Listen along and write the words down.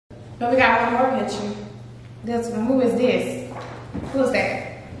But we got one more picture. This one. Who is this? Who is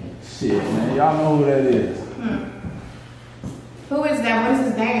that? Shit, man. Y'all know who that is. Who is that? What is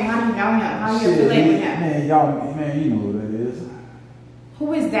his name? How do you know him? How do you affiliate with him? Man, you know who that is.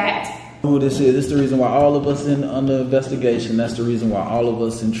 Who is that? Who this is? This is the reason why all of us under investigation. That's the reason why all of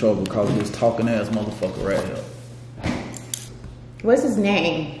us in trouble, because of this talking ass motherfucker right here. What's his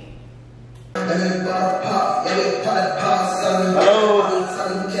name? Hello.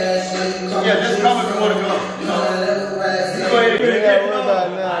 Yeah, just come if you want to go. Go ahead.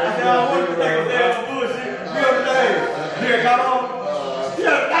 I want to take a damn bullshit. You understand? Here, come on.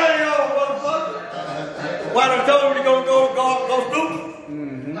 Yeah, dang on, motherfucker. Why don't tell him to go stupid?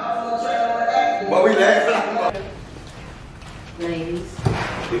 Well, we laughing. Ladies.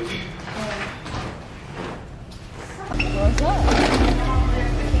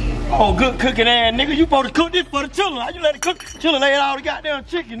 Oh, good cooking ass nigga. You supposed to cook this for the children. How you let the children lay all the goddamn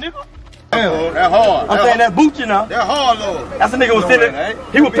chicken, nigga? Damn, that hard. I'm saying that boochie now. That hard, Lord. That's a nigga was sitting.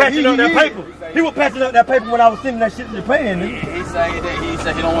 He was patching up that paper. He was patching up that paper when I was sending that shit to Japan, nigga. He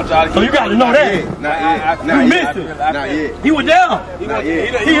said he don't want y'all to. So you got to know that. Not yet. You missed it. Not yet. He was down. Not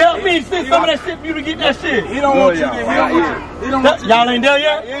yet. He helped me send some of that shit for you to get that shit. He don't want you to. He don't want you. Y'all ain't there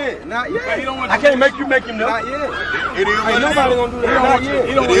yet? Yeah, not yet. He don't want I can't make you make him know. Not yet. It is what Ain't nobody gonna do that. Not yet.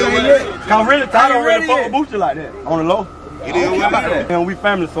 He don't want you. Cause really, I don't really fuck with Booster like that. On the low. It is what it is. And we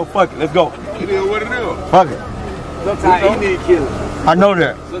family, so fuck it. Let's go. It is what it is. Fuck it. Sometimes you need killing. I know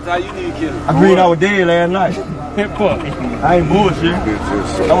that. Sometimes you need killing. I dreamed I was dead last night. Fuck. I ain't bullshit.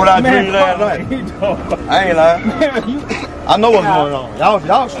 That's what I dreamed last night. I ain't lying. I know what's going on.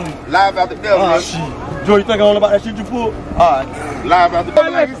 Y'all shoot. Live out the devil. Shit. Joe, you think I don't know about that shit you pulled? Alright. Live out the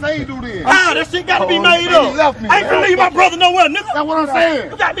devil. Like you say you do then. That shit got to be made up. I ain't gonna leave my brother nowhere, nigga. That's what I'm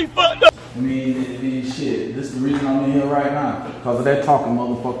saying. You got me fucked up. I mean, shit. This is the reason I'm in here right now. Because of that talking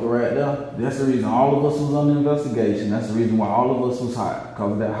motherfucker right there. That's the reason all of us was under investigation. That's the reason why all of us was hot.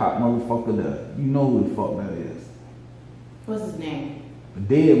 Because of that hot motherfucker there. You know who the fuck that is. What's his name? The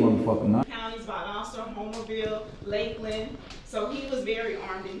dead motherfucker now. Counties, Valdosta, Homerville, Lakeland. So he was very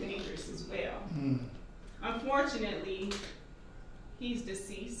armed and dangerous as well. Unfortunately, he's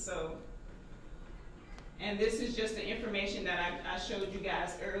deceased, so. And this is just the information that I showed you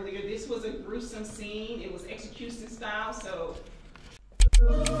guys earlier. This was a gruesome scene. It was execution style, so.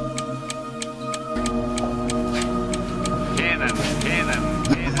 Cannon.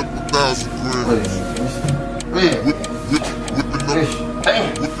 1,000 grams. Man,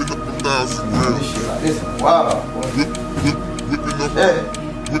 whipping up 1,000 grams. This shit like this. Wow.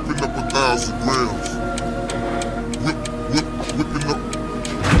 Whipping up 1,000 grams. Whipping up.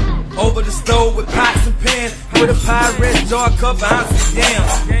 Over the stove with pots and pans, with a pirate jar cover ounces down.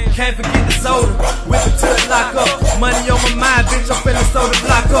 Can't forget the soda, whip it till it lock up. Money on my mind, bitch, I'm finna soda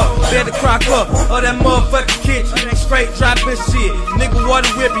block up. Better crock up, or that motherfucking kitchen. Straight dropping shit, nigga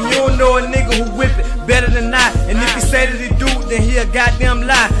water whipping. You don't know a nigga who whip it better than I. And if he say that he do, then he a goddamn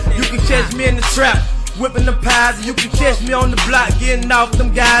lie. You can catch me in the trap, whipping the pies, and you can catch me on the block getting off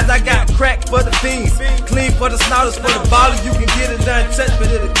them guys. I got crack for the fiends, clean for the snouters, for the ballers. You can get it done, touch, but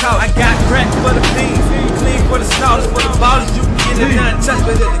it'll cost. I got crack for the fiends, clean for the snouters, for the ballers. You can get it done, touch,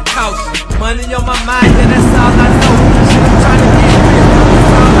 but it'll cost. Money on my mind, yeah, that's all I know. Shit, I'm trying to get rich,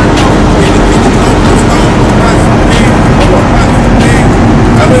 that's all I know.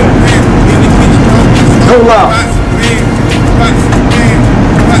 Hold up.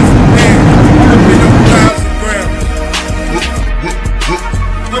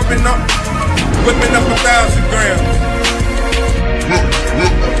 Whipping up 1,000 grams.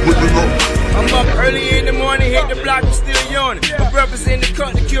 Whipping up. I'm up early in the morning, hit the block, I'm still yawning. My breakfast in the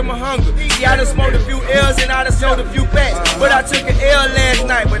cut to cure my hunger. Yeah, I done smoked a few L's and I done sold a few packs. But I took an L last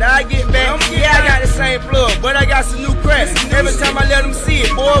night, but I get back. Yeah, I got the same plug, but I got some new cracks. Every time I let them see it,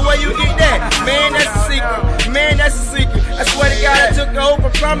 boy, where you get that? Man, that's a secret. Man, that's a secret. I swear to God, I took the oath, I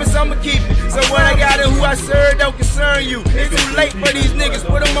promise I'ma keep it. So what I got and who I serve don't concern you. It's too late for these niggas,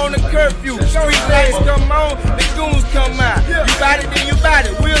 put them on the curfew. Street lights come on, the goons come out. You bout it, then you bout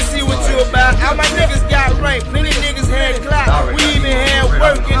it. We'll see what you about. All my niggas got rank, plenty niggas had clout. We even had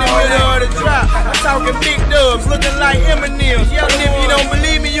work in the middle of the drop. I'm talking big dubs, looking like Eminem. And if you don't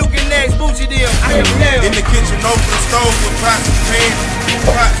believe me, you can ask Boochie them. I am down. In the kitchen, over the stove with pots and pans.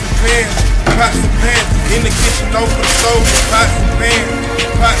 Pots and pans. Pots and pans. In the kitchen, over the stove with pots and pans.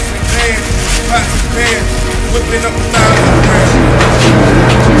 Pots and pans. Pots and pans. Whipping up 1,000 grams.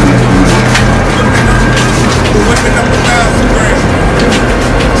 Whipping up 1,000 grams.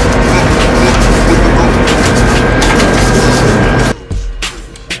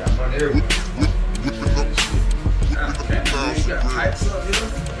 Pipes up here.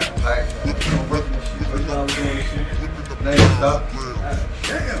 Got pipes. Stop.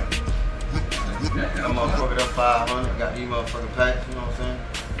 Damn. That motherfucker, that 500. Got these motherfucking packs, you know what I'm saying?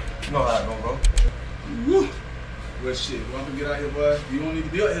 You know how it gon' go. Woo. Well, shit, once we get out here, boy, you don't need to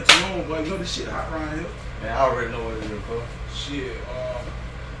be out here too long, boy. You know this shit hot around here. Man, I already know what it is, bro. Shit,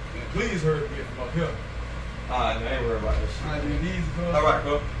 man, please hurry up from up here. Alright, man, I ain't worried about this shit. Alright, man, easy, bro. Alright,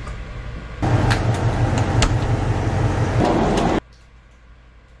 bro.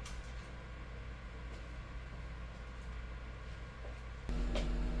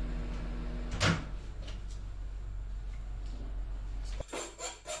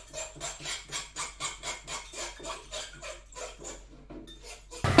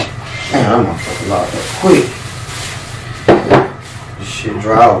 Man, that motherfucker locked up quick. This shit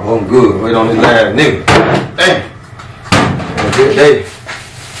dry out, I'm good. Wait on this last nigga. Damn. Have a good day.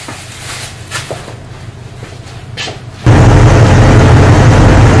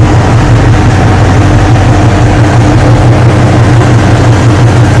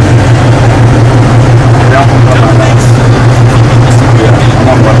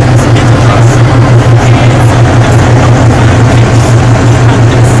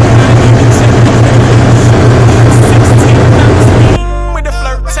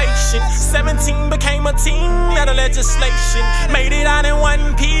 Made it out in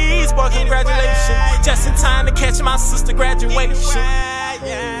one piece, boy, congratulations. Just in time to catch my sister graduation.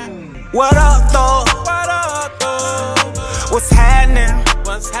 What up, though? What up, though? What's happening?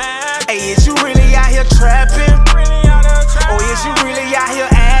 What's happening? Hey, is you really out here trapping? Or is you really out here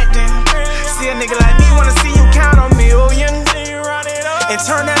acting? See a nigga like me wanna see you count a million and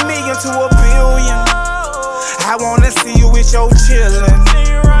turn that million to a billion. I wanna see you with your chillin'.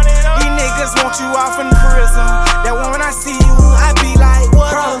 These niggas want you off in prison. That when I see you, I be like,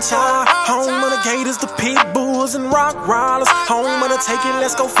 what up, child? Home of the Gators, the pit bulls and rock rollers. Home of the take it,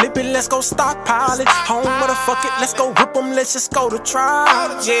 let's go flip it, let's go stockpile it. Home of the fuck it, let's go rip them, let's just go to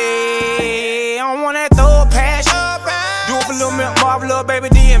trial. Yeah, I want that thug passion. Do it for little milk, Marv, little baby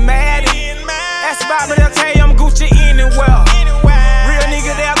D and Maddie. That's about me, they'll tell you I'm Gucci anywhere. Real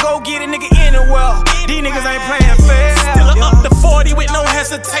nigga, they'll go get a nigga anywhere. These niggas ain't playing fair. Still up to 40 with no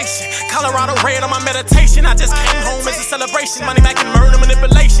hesitation. Colorado red on my meditation. I just came home as a celebration. Money making murder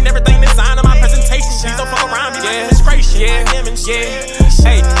manipulation. Everything designed on my presentation. Please don't fuck around me, my demonstration.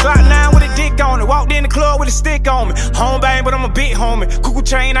 Hey, Glock 9 with a dick on it. Walked in the club with a stick on me. Home bang, but I'm a big homie. Cuckoo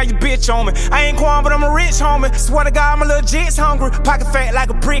chain, now you bitch on me. I ain't Quan, but I'm a rich homie. Swear to God, my little jit's hungry. Pocket fat like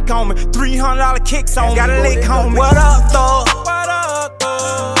a brick on me. $300 kicks on me. Got a lick on me. What up, though? What up,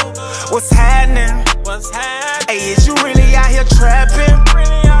 though? What's happening? What's happening? Hey, is you really out here trapping?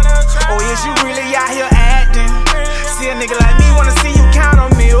 Or is you really out here acting? See a nigga like me wanna see you count a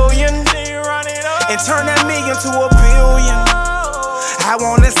million and turn that million to a billion. I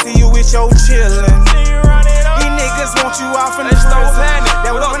wanna see you with your chillin'. These niggas want you off in the prison.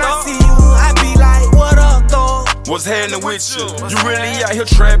 That when I see you, I be like, what up, though? What's happening with you? You really out here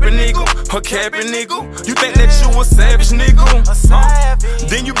trapping, nigga? Or capping, nigga? You think that you a savage, nigga?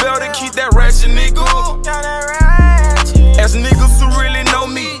 Then you better keep that ratchet, nigga. As niggas who really know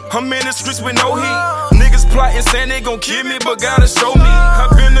me, I'm in the streets with no heat. Niggas plotting, saying they gon' kill me, but gotta show me. I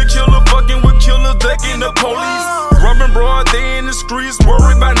been a killer, fucking with killers, ducking the police. Rubbing broad, they in the streets,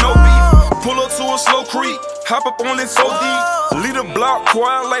 worried about no beef. Pull up to a slow creek, hop up on it so deep. Lead a block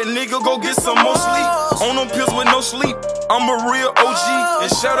quiet like nigga, go get some more sleep. On them pills with no sleep, I'm a real OG.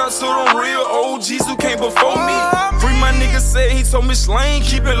 And shout out to them real OGs who came before me. Free my nigga said he told me Slang,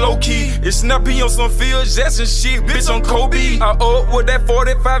 keep it low key. It's snappy on some Phil Jackson shit, bitch on Kobe. I up with that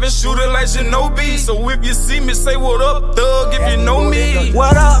 45 and shoot it like Shinobi. So if you see me, say what up, thug, if you know me.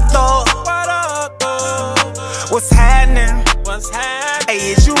 What up, though? What up, though? What's happening? What's happening?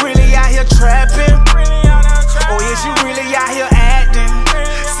 Hey, is you really out here trapping? Or is you really out here acting?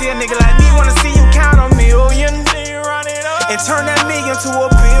 See a nigga like me wanna see you count a million and turn that million to a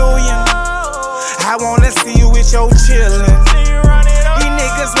billion. I wanna see you with your chillin'. These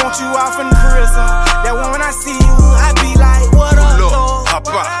niggas want you off in prison. That when I see you, I be like, what up, though?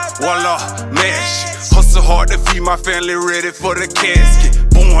 Hoppa, voila, mash. Hustle hard to feed my family, ready for the casket.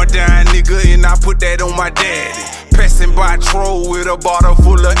 Born dying nigga, and I put that on my daddy. Passing by troll with a bottle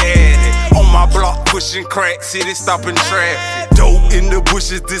full of addy. On my block, pushing crack, city stopping traffic. Dope in the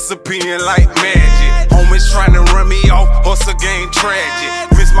bushes, disappearing like magic. Homies trying to run me off, hustle game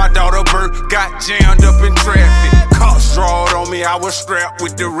tragic. Miss my daughter birth, got jammed up in traffic. Cops drawed on me, I was strapped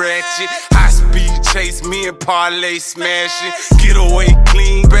with the ratchet. High speed chase, me and parlay smashing. Get away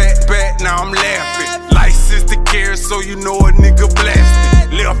clean, back, now I'm laughing. License to carry, so you know a nigga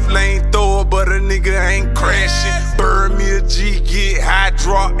blasted. Left lane thrower, but a nigga ain't crashing. Burn me a G, get high,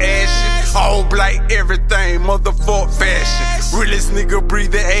 drop ashes. All black, everything, motherfuck fashion. Realest nigga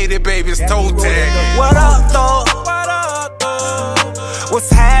breathing 80 babies, toe tag. What up, though? What's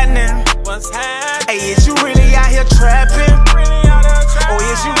happening? Hey, is you really out here trapping? Or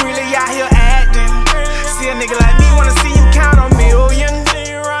is you really out here acting? See a nigga like me wanna see you count a million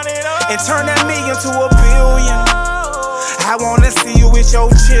and turn that million to a billion. I wanna see you with your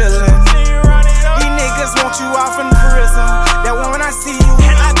chillin'. These niggas want you off in prison. That when I see you,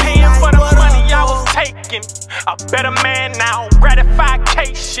 and I paying for the money I was taking. A better man now,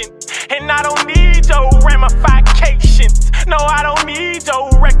 gratification. And I don't need your ramifications. No, I don't need your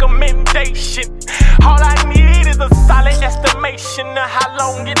recommendation. All I need is a solid estimation of how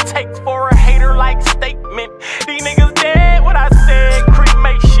long it takes for a hater-like statement.